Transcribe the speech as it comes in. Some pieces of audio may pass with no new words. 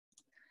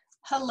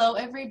Hello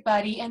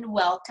everybody and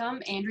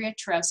welcome. Andrea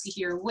Twarowski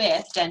here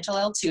with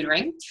Dentalelle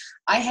Tutoring.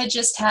 I had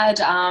just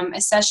had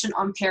a session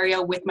on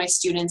perio with my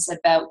students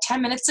about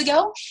 10 minutes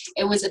ago.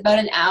 It was about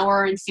an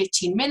hour and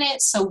 15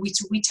 minutes, so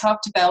we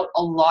talked about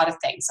a lot of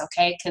things,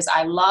 okay? Because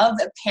I love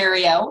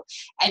perio,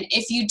 and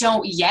if you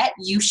don't yet,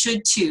 you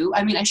should too.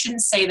 I mean, I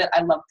shouldn't say that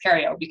I love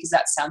perio because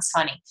that sounds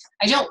funny.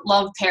 I don't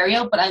love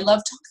perio, but I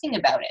love talking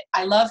about it.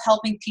 I love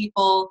helping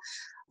people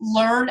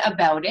learn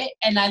about it,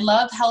 and I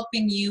love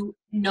helping you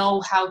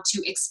know how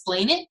to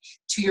explain it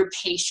to your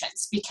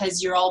patients,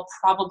 because you're all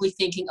probably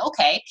thinking,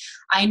 okay,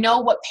 I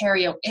know what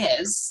perio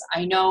is,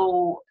 I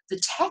know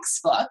the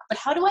textbook, but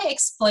how do I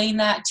explain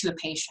that to a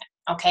patient?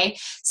 Okay,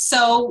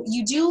 so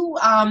you do,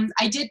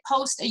 I did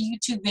post a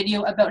YouTube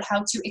video about how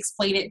to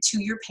explain it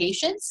to your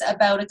patients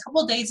about a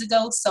couple days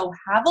ago, so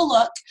have a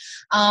look.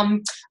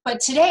 But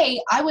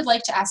today I would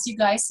like to ask you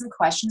guys some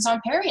questions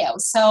on perio.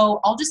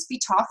 So I'll just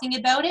be talking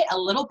about it a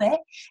little bit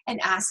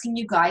and asking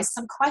you guys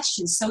some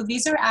questions. So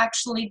these are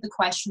actually the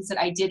questions that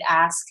I did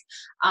ask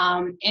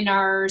in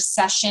our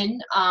session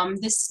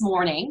this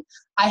morning.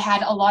 I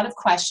had a lot of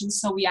questions,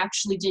 so we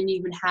actually didn't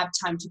even have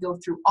time to go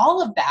through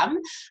all of them,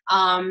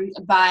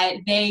 but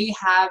they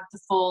have the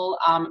full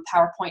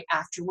PowerPoint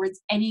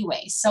afterwards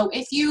anyway. So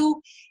if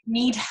you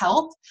need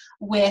help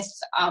with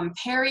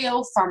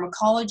perio,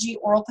 pharmacology,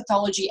 oral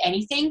pathology,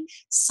 anything,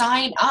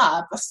 sign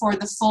up for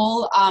the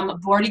full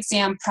Board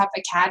Exam Prep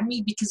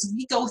Academy, because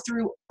we go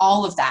through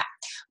all of that.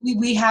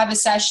 We have a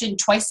session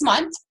twice a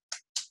month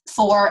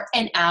for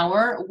an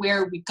hour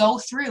where we go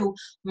through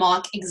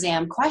mock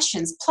exam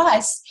questions.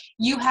 Plus,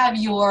 you have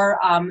your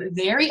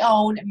very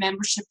own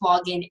membership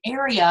login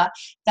area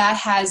that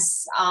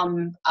has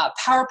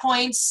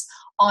PowerPoints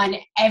on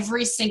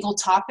every single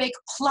topic,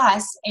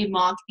 plus a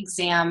mock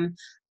exam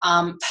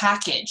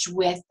package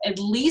with at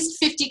least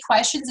 50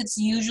 questions. It's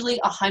usually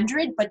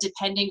 100, but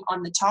depending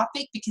on the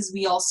topic, because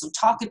we also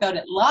talk about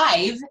it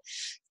live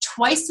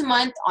twice a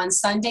month on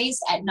Sundays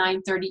at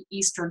 9:30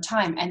 Eastern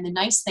Time. And the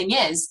nice thing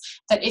is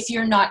that if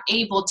you're not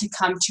able to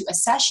come to a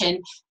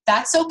session,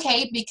 that's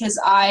okay, because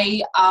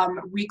I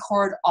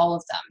record all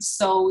of them.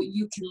 So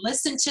you can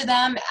listen to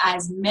them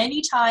as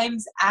many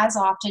times, as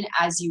often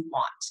as you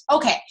want.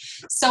 Okay,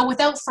 so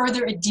without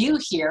further ado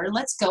here,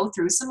 let's go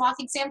through some mock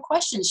exam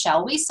questions,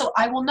 shall we? So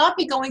I will not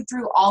be going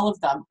through all of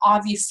them,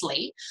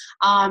 obviously,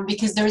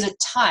 because there's a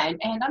ton,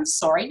 and I'm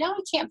sorry, now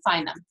I can't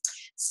find them.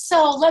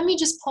 So let me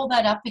just pull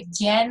that up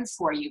again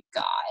for you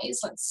guys.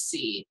 Let's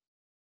see.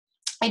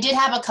 I did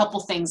have a couple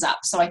things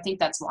up, so I think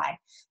that's why.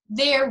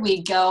 There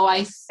we go,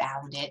 I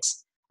found it.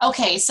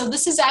 Okay, so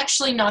this is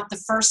actually not the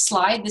first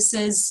slide. This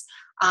is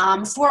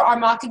for our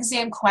mock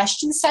exam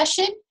question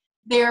session.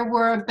 There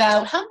were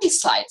about, how many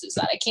slides is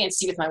that? I can't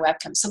see with my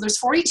webcam. So there's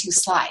 42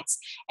 slides.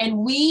 And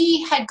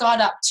we had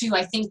got up to,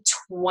 I think,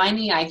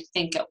 20, I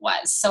think it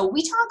was. So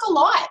we talk a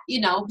lot,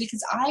 you know,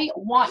 because I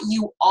want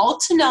you all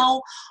to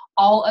know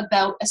all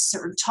about a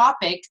certain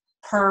topic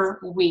per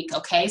week,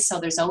 okay? So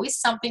there's always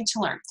something to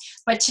learn.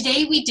 But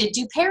today we did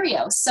do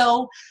perio.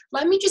 So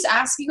let me just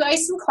ask you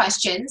guys some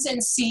questions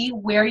and see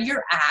where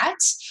you're at.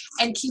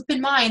 And keep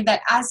in mind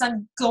that as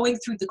I'm going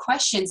through the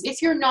questions,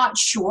 if you're not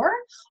sure,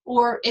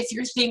 or if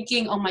you're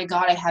thinking, oh my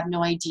God, I have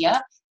no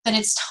idea, then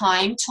it's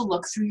time to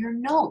look through your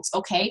notes,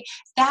 okay?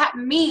 That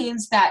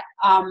means that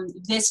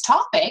this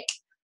topic,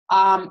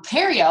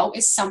 perio,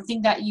 is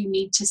something that you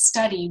need to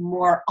study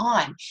more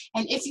on.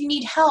 And if you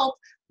need help,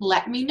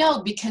 let me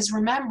know, because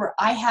remember,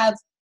 I have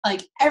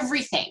like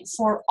everything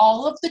for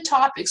all of the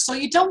topics, so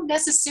you don't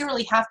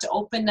necessarily have to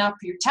open up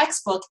your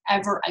textbook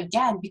ever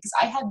again, because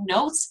I have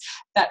notes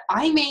that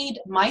I made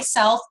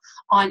myself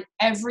on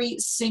every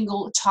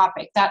single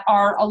topic that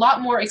are a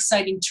lot more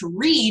exciting to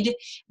read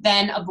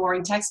than a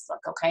boring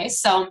textbook, okay?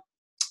 So,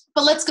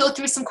 but let's go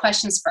through some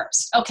questions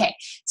first. Okay,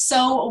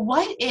 so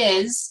what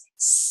is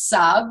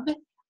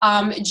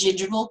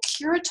subgingival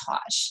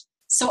curettage?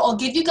 So I'll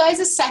give you guys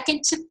a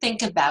second to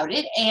think about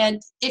it,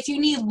 and if you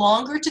need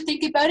longer to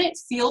think about it,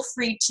 feel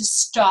free to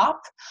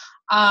stop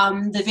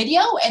the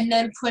video and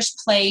then push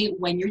play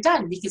when you're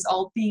done, because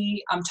I'll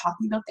be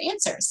talking about the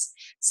answers.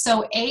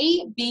 So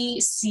A,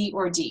 B, C,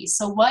 or D.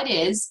 So what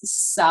is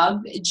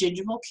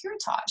subgingival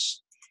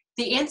curettage?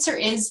 The answer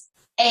is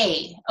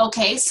A.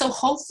 Okay, so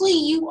hopefully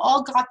you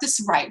all got this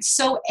right.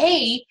 So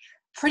A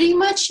pretty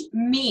much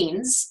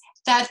means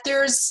that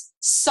there's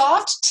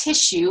soft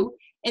tissue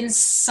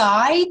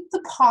inside the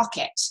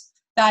pocket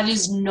that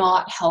is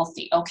not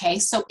healthy, okay?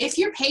 So if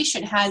your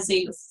patient has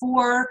a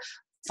 4,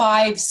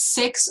 5,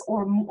 6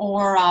 or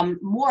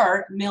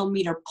more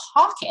millimeter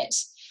pocket,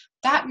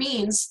 that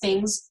means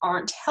things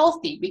aren't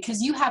healthy,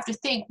 because you have to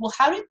think, well,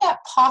 how did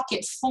that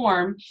pocket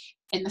form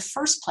in the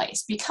first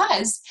place?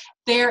 Because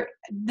there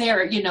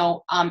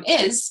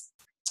is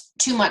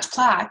too much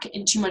plaque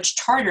and too much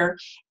tartar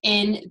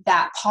in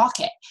that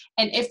pocket.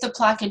 And if the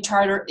plaque and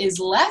tartar is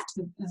left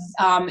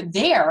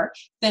there,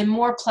 then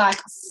more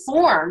plaque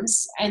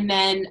forms, and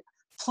then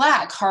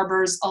plaque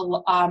harbors a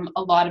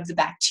lot of the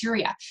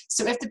bacteria.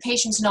 So if the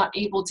patient's not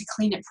able to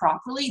clean it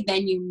properly,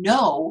 then you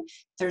know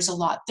there's a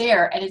lot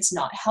there and it's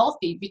not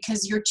healthy,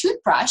 because your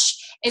toothbrush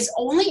is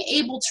only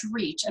able to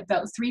reach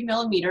about 3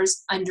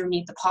 millimeters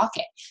underneath the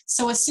pocket.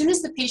 So as soon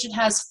as the patient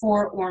has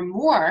 4 or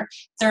more,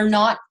 they're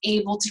not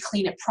able to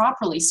clean it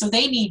properly. So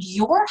they need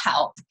your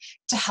help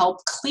to help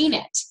clean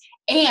it.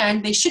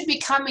 And they should be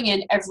coming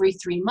in every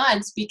 3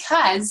 months,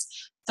 because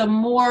the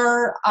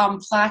more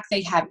plaque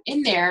they have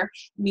in there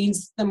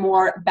means the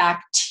more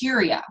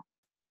bacteria.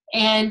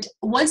 And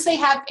once they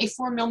have a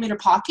 4 millimeter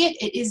pocket,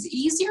 it is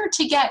easier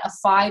to get a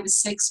 5,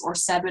 6, or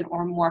 7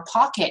 or more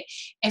pocket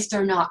if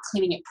they're not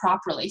cleaning it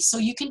properly. So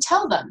you can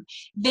tell them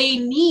they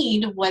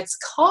need what's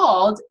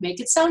called, make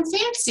it sound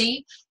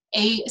fancy,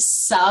 a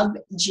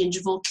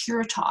subgingival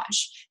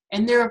curettage.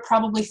 And they're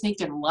probably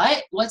thinking,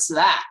 what? What's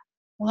that?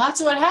 Well,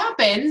 that's what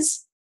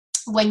happens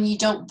when you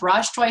don't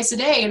brush twice a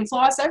day and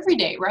floss every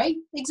day, right?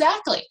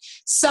 Exactly.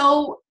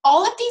 So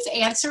all of these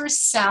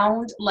answers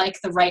sound like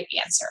the right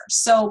answer.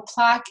 So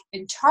plaque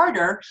and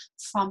tartar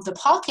from the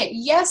pocket,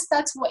 yes,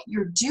 that's what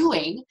you're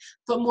doing,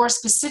 but more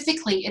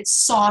specifically,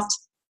 it's soft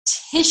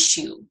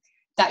tissue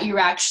that you're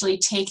actually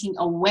taking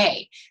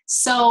away.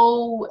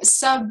 So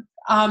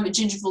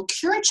subgingival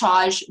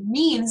curettage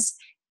means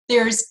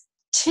there's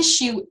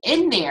tissue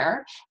in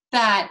there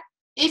that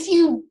if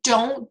you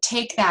don't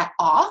take that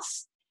off,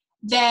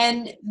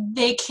 then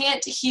they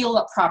can't heal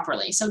up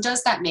properly. So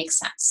does that make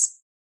sense?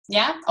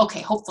 Yeah?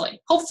 Okay,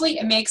 hopefully. Hopefully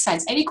it makes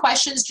sense. Any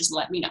questions, just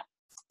let me know.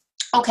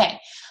 Okay,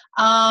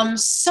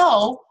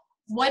 so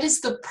what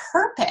is the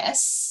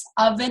purpose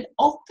of an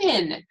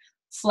open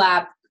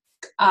flap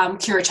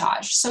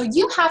curettage? So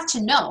you have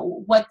to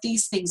know what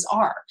these things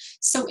are.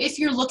 So if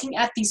you're looking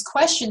at these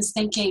questions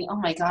thinking, oh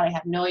my God, I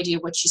have no idea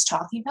what she's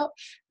talking about,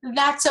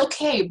 that's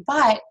okay,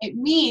 but it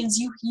means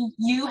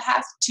you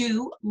have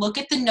to look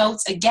at the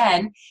notes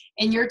again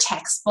in your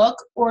textbook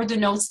or the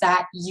notes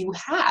that you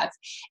have.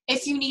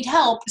 If you need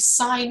help,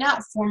 sign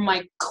up for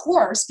my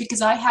course, because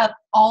I have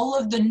all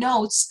of the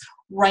notes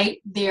right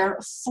there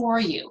for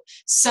you.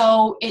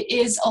 So it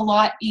is a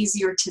lot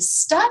easier to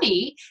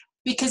study,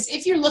 because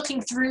if you're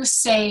looking through,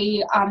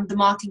 say, the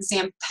mock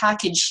exam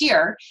package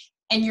here,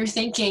 and you're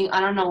thinking, I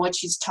don't know what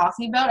she's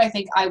talking about, I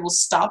think I will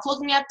stop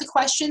looking at the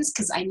questions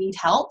because I need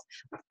help,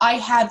 I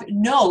have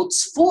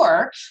notes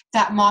for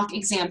that mock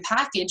exam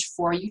package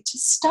for you to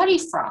study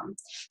from.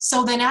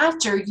 So then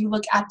after you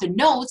look at the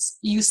notes,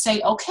 you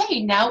say,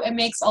 okay, now it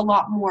makes a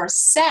lot more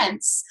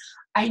sense.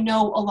 I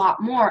know a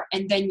lot more.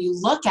 And then you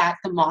look at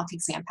the mock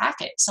exam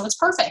package. So it's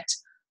perfect.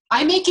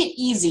 I make it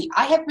easy.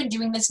 I have been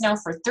doing this now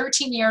for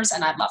 13 years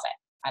and I love it.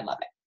 I love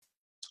it.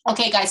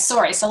 Okay, guys,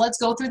 sorry. So let's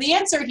go through the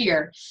answer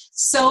here.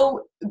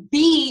 So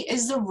B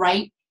is the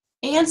right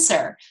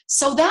answer.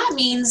 So that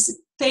means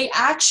they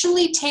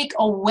actually take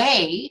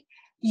away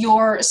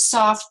your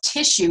soft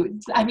tissue.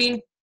 I mean,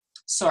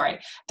 sorry,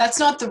 that's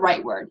not the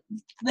right word.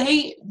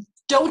 They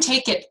don't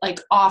take it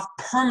like off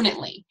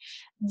permanently.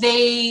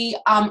 They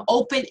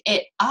open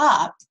it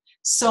up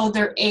so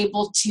they're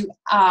able to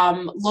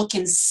look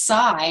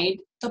inside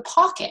the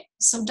pocket.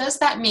 So does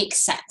that make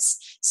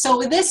sense?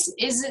 So this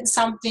isn't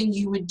something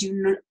you would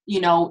do,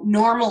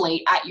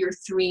 normally at your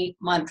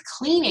 3-month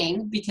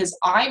cleaning, because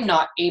I'm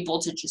not able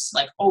to just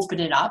like open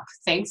it up,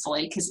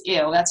 thankfully, because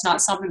that's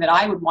not something that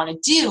I would want to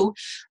do.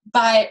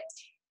 But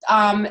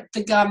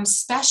the gum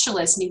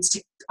specialist needs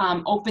to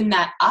open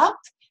that up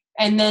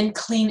and then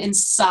clean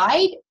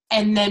inside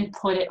and then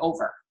put it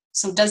over.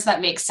 So does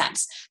that make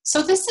sense?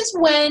 So this is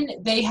when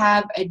they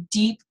have a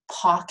deep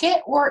pocket,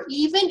 or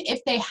even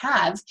if they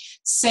have,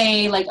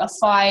 say, like a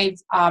 5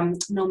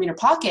 millimeter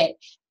pocket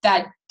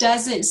that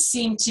doesn't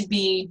seem to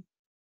be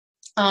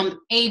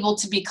able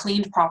to be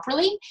cleaned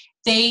properly,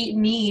 they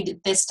need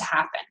this to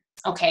happen.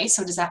 Okay,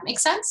 so does that make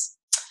sense?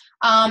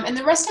 And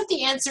the rest of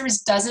the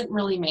answers doesn't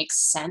really make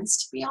sense,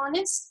 to be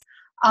honest.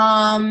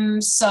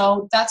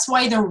 So that's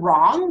why they're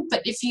wrong.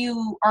 But if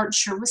you aren't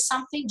sure with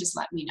something, just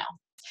let me know.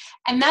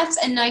 And that's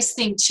a nice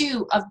thing,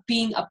 too, of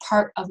being a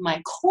part of my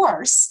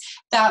course,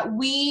 that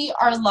we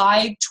are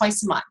live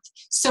twice a month.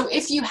 So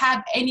if you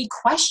have any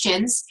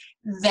questions,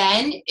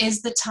 then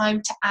is the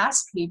time to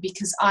ask me,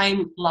 because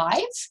I'm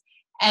live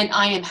and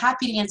I am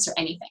happy to answer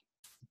anything.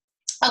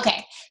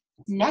 Okay,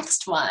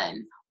 next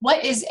one.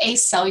 What is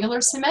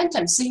acellular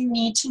cementum? So you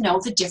need to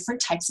know the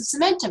different types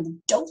of cementum.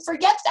 Don't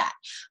forget that.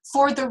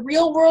 For the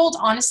real world,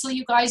 honestly,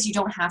 you guys, you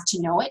don't have to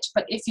know it.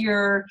 But if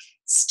you're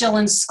still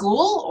in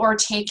school or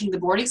taking the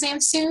board exam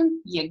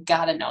soon, you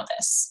gotta know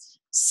this.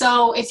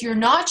 So if you're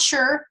not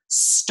sure,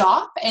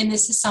 stop, and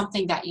this is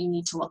something that you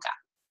need to look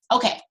at.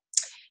 Okay,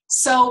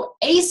 so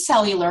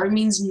acellular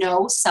means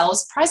no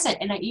cells present.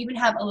 And I even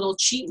have a little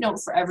cheat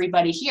note for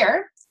everybody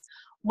here.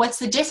 What's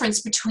the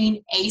difference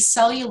between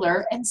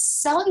acellular and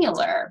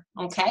cellular?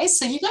 Okay,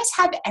 so you guys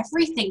have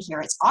everything here.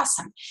 It's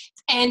awesome.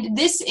 And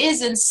this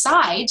is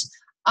inside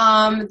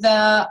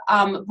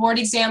the Board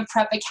Exam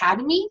Prep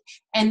Academy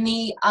and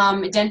the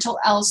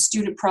Dentalelle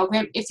Student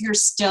Program if you're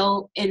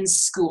still in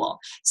school.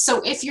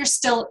 So if you're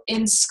still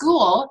in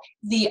school,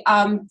 the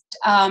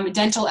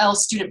Dentalelle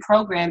Student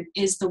Program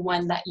is the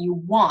one that you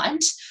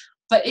want.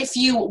 But if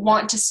you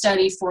want to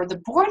study for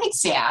the board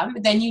exam,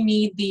 then you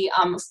need the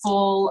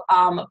full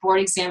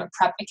Board Exam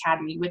Prep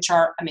Academy, which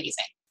are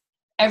amazing.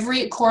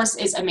 Every course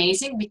is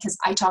amazing because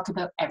I talk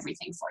about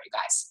everything for you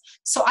guys.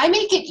 So I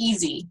make it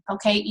easy,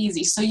 okay,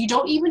 easy. So you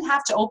don't even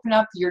have to open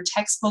up your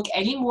textbook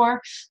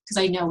anymore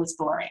because I know it's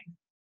boring.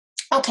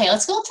 Okay,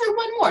 let's go through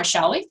one more,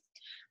 shall we?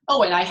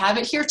 Oh, and I have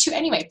it here too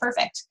anyway,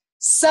 perfect.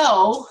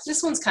 So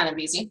this one's kind of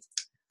easy.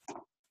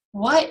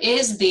 What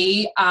is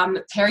the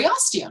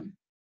periosteum?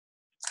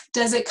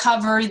 Does it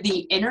cover the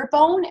inner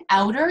bone,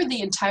 outer,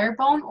 the entire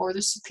bone, or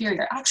the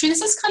superior? Actually,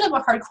 this is kind of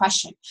a hard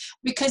question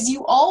because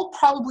you all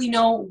probably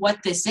know what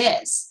this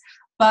is.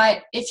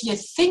 But if you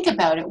think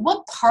about it,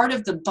 what part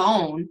of the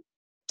bone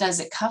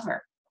does it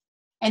cover?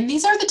 And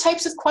these are the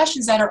types of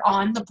questions that are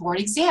on the board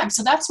exam.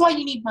 So that's why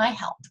you need my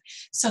help,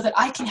 so that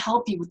I can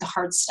help you with the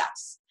hard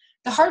stuff.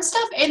 The hard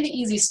stuff and the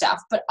easy stuff.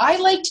 But I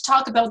like to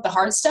talk about the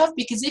hard stuff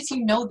because if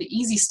you know the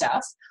easy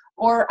stuff,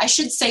 or I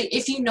should say,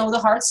 if you know the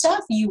hard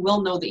stuff, you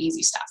will know the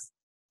easy stuff.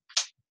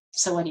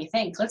 So what do you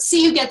think? Let's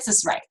see who gets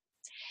this right.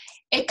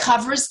 It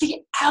covers the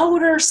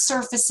outer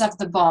surface of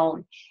the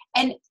bone.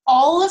 And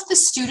all of the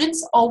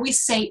students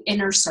always say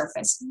inner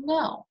surface.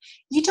 No,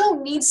 you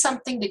don't need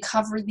something to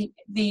cover the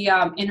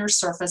inner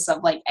surface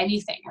of like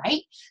anything,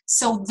 right?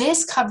 So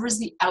this covers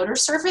the outer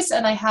surface,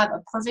 and I have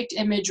a perfect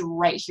image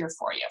right here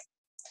for you.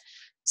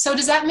 So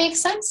does that make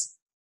sense?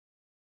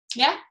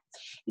 Yeah?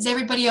 Is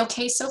everybody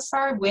okay so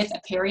far with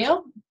a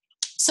perio?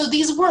 So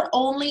these were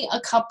only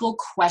a couple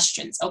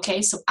questions,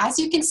 okay? So as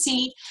you can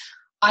see,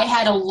 I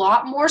had a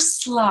lot more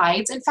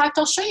slides. In fact,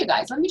 I'll show you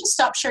guys. Let me just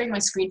stop sharing my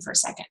screen for a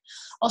second.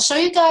 I'll show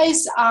you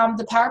guys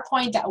the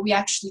PowerPoint that we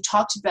actually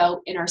talked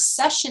about in our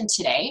session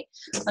today.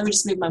 Let me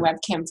just move my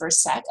webcam for a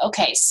sec.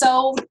 Okay,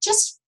 so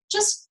just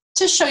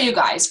to show you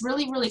guys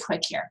really, really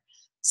quick here.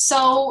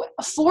 So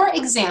for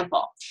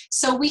example,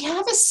 so we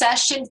have a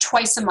session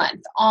twice a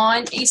month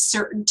on a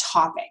certain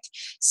topic.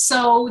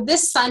 So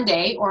this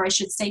Sunday, or I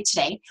should say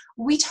today,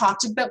 we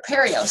talked about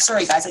perio.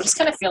 Sorry guys, I just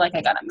kind of feel like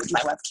I gotta move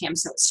my webcam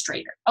so it's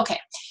straighter. Okay,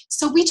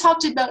 so we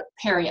talked about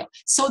perio.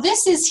 So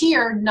this is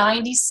here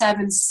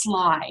 97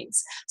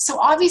 slides. So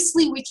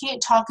obviously we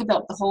can't talk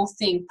about the whole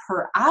thing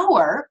per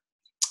hour,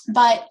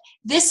 but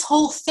this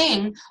whole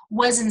thing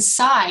was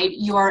inside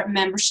your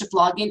membership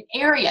login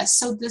area.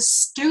 So the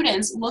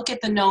students look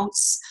at the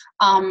notes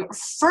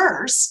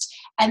first,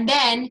 and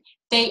then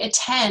they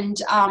attend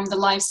the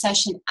live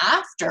session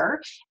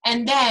after.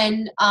 And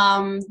then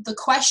the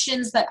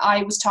questions that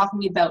I was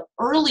talking about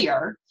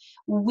earlier,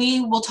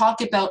 we will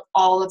talk about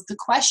all of the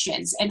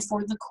questions. And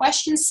for the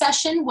question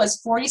session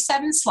was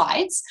 47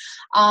 slides,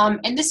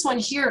 and this one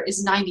here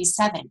is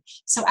 97.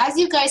 So as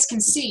you guys can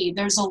see,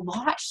 there's a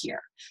lot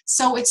here.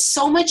 So it's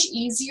so much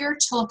easier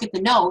to look at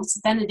the notes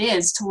than it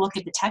is to look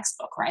at the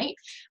textbook, right?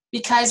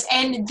 Because,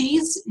 and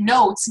these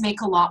notes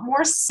make a lot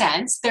more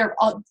sense.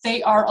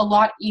 They are a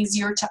lot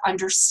easier to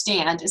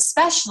understand,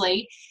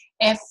 especially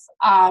if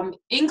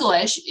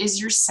English is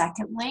your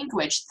second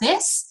language.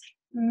 This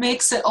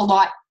makes it a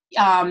lot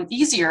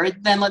easier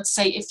than, let's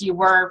say, if you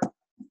were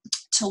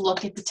to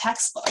look at the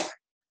textbook.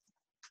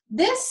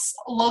 This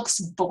looks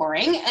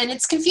boring and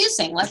it's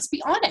confusing, let's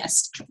be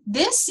honest.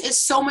 This is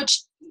so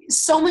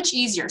much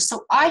easier.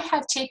 So I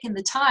have taken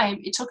the time,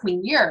 it took me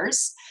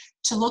years,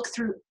 to look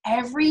through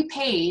every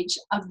page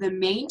of the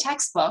main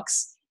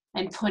textbooks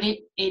and put it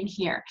in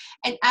here.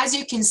 And as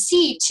you can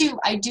see too,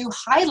 I do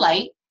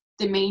highlight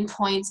the main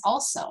points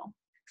also.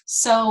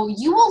 So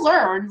you will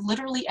learn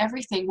literally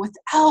everything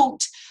without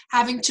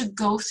having to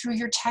go through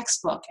your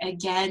textbook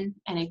again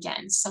and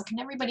again. So can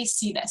everybody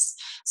see this?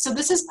 So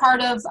this is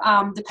part of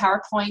the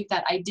PowerPoint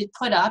that I did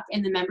put up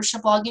in the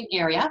membership login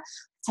area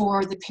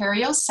for the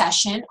perio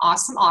session.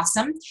 Awesome,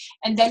 awesome.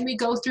 And then we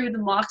go through the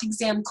mock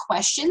exam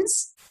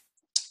questions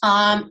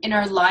in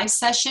our live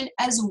session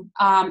as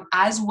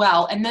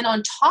well. And then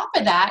on top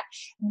of that,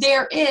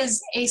 there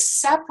is a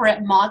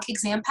separate mock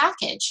exam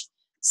package.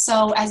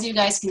 So as you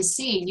guys can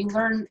see, you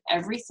learn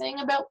everything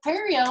about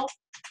perio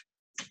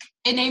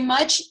in a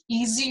much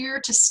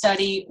easier to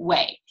study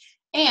way.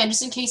 And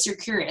just in case you're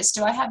curious,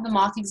 do I have the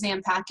mock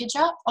exam package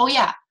up? Oh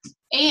yeah,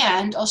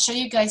 and I'll show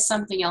you guys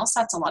something else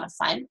that's a lot of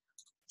fun.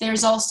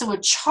 There's also a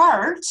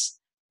chart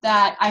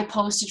that I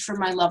posted for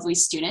my lovely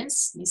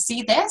students. You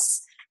see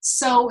this?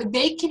 So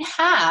they can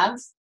have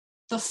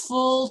the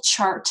full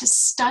chart to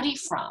study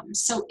from.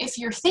 So if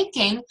you're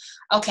thinking,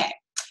 okay,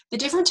 the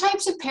different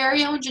types of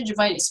perio and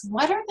gingivitis,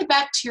 what are the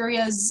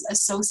bacteria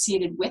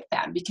associated with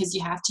them? Because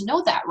you have to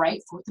know that,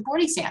 right, for the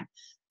board exam.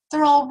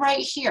 They're all right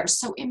here.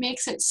 So it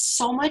makes it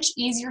so much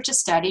easier to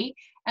study.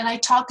 And I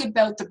talk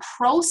about the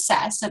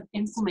process of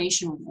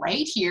inflammation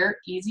right here,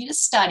 easy to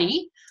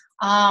study.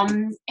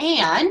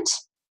 And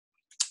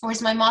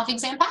where's my mock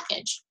exam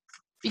package?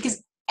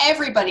 Because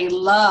Everybody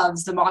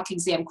loves the mock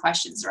exam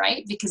questions,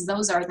 right? Because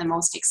those are the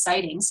most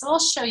exciting. So I'll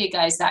show you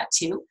guys that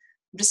too.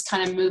 I'm just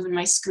kind of moving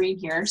my screen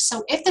here.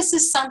 So if this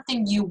is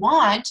something you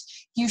want,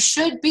 you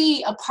should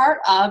be a part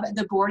of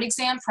the Board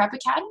Exam Prep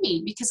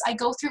Academy because I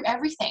go through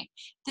everything.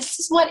 This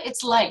is what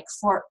it's like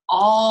for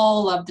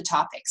all of the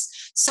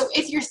topics. So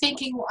if you're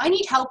thinking, well, I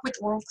need help with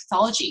oral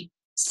pathology,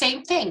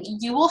 same thing.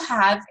 You will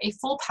have a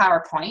full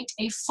PowerPoint,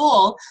 a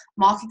full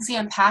mock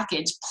exam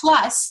package,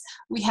 plus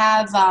we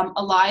have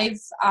a live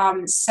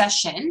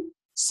session.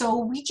 So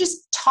we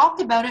just talk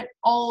about it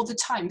all the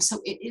time. So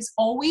it is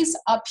always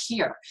up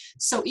here.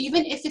 So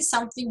even if it's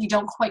something you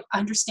don't quite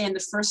understand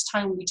the first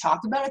time we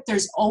talk about it,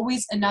 there's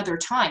always another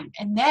time.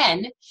 And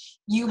then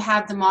you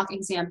have the mock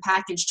exam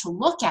package to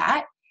look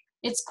at.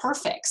 It's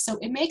perfect. So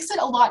it makes it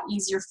a lot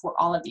easier for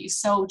all of you.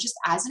 So just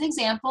as an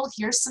example,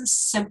 here's some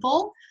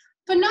simple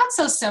but not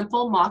so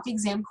simple mock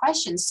exam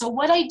questions. So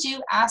what I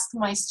do ask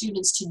my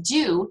students to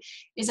do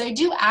is I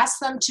do ask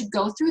them to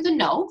go through the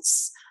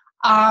notes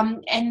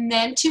and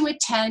then to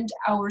attend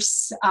our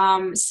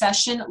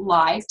session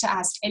live to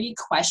ask any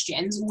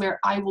questions, where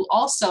I will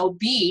also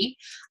be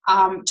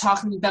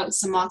talking about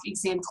some mock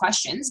exam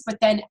questions. But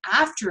then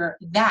after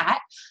that,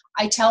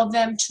 I tell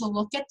them to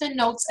look at the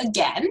notes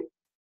again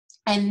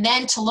and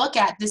then to look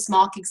at this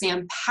mock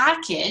exam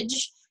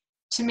package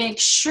to make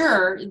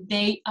sure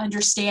they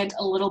understand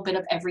a little bit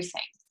of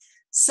everything.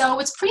 So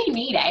it's pretty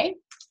neat, eh?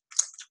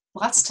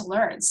 Lots to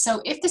learn. So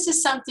if this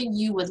is something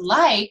you would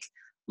like,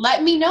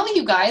 let me know,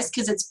 you guys,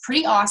 because it's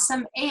pretty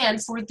awesome.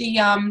 And for the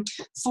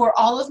for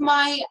all of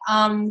my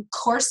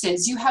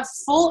courses, you have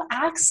full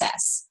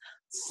access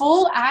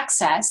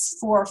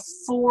for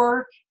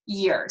 4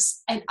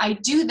 years. And I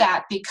do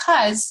that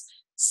because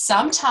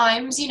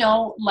sometimes, you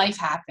know, life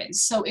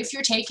happens. So if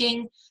you're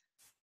taking,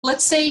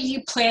 let's say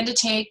you plan to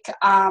take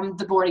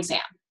the board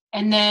exam,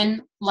 and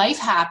then life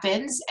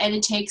happens and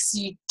it takes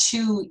you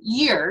 2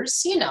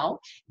 years, you know,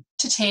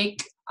 to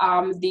take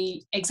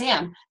the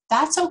exam.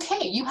 That's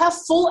okay. You have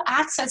full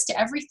access to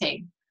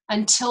everything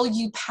until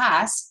you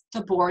pass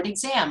the board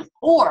exam.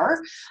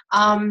 Or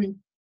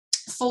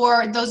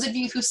for those of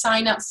you who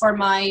sign up for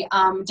my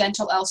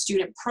Dentalelle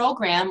student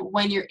program,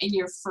 when you're in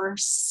your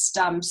first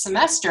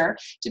semester,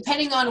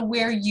 depending on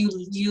where you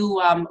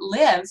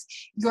live,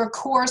 your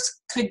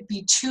course could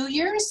be 2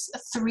 years,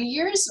 3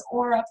 years,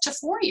 or up to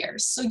 4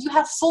 years. So you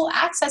have full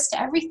access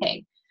to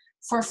everything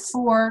for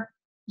 4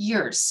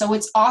 years. So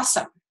it's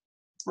awesome,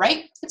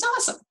 right? It's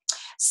awesome.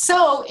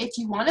 So if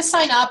you want to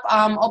sign up,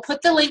 I'll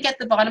put the link at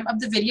the bottom of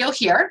the video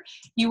here.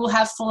 You will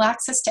have full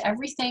access to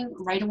everything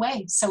right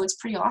away. So it's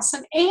pretty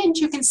awesome. And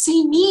you can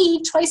see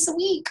me twice a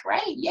week,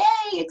 right?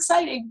 Yay,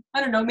 exciting.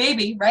 I don't know,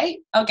 maybe, right?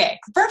 Okay,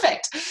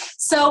 perfect.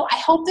 So I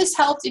hope this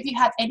helped. If you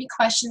have any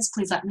questions,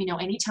 please let me know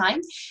anytime.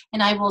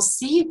 And I will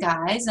see you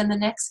guys in the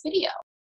next video.